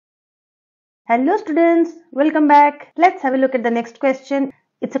Hello students, welcome back. Let's have a look at the next question.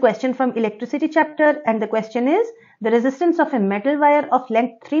 It's a question from electricity chapter and the question is, the resistance of a metal wire of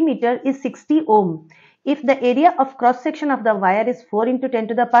length 3 meter is 60 ohm. If the area of cross section of the wire is 4 into 10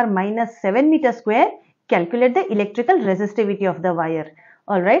 to the power minus 7 meter square, calculate the electrical resistivity of the wire.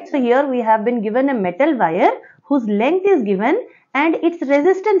 Alright, so here we have been given a metal wire whose length is given and its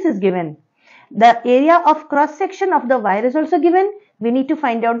resistance is given. The area of cross section of the wire is also given. We need to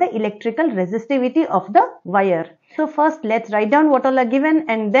find out the electrical resistivity of the wire. So first let's write down what all are given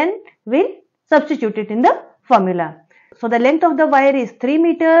and then we'll substitute it in the formula. So the length of the wire is 3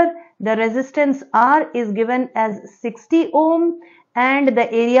 meter. The resistance R is given as 60 ohm and the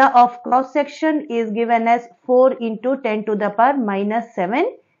area of cross section is given as 4 into 10 to the power minus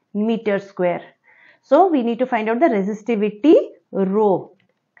 7 meter square. So we need to find out the resistivity rho.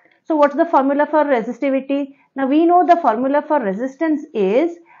 So what's the formula for resistivity? Now we know the formula for resistance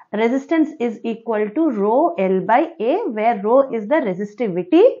is equal to rho L by A, where rho is the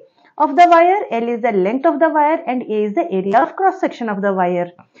resistivity of the wire, L is the length of the wire and A is the area of cross section of the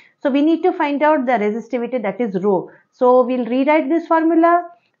wire. So we need to find out the resistivity, that is rho. So we'll rewrite this formula.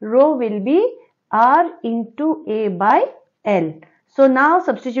 Rho will be R into A by L. So now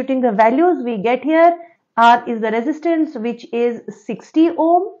substituting the values we get here, R is the resistance which is 60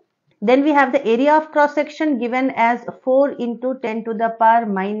 ohm. Then we have the area of cross section given as 4 into 10 to the power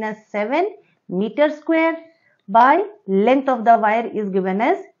minus 7 meter square by length of the wire is given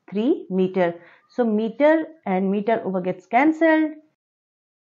as 3 meter. So meter and meter over gets cancelled.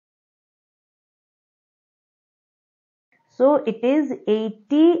 So it is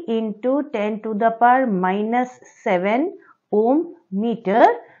 80 into 10 to the power minus 7 ohm meter,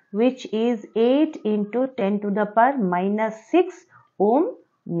 which is 8 into 10 to the power minus 6 ohm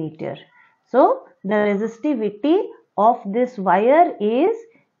meter. So the resistivity of this wire is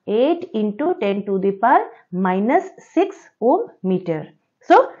 8 into 10 to the power minus 6 ohm meter.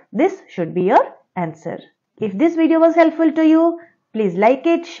 So this should be your answer. If this video was helpful to you, please like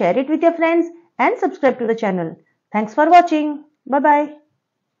it, share it with your friends and subscribe to the channel. Thanks for watching. Bye-bye.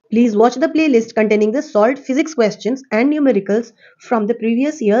 Please watch the playlist containing the solved physics questions and numericals from the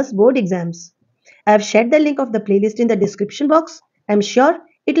previous year's board exams. I have shared the link of the playlist in the description box. I am sure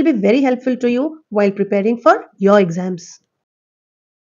it will be very helpful to you while preparing for your exams.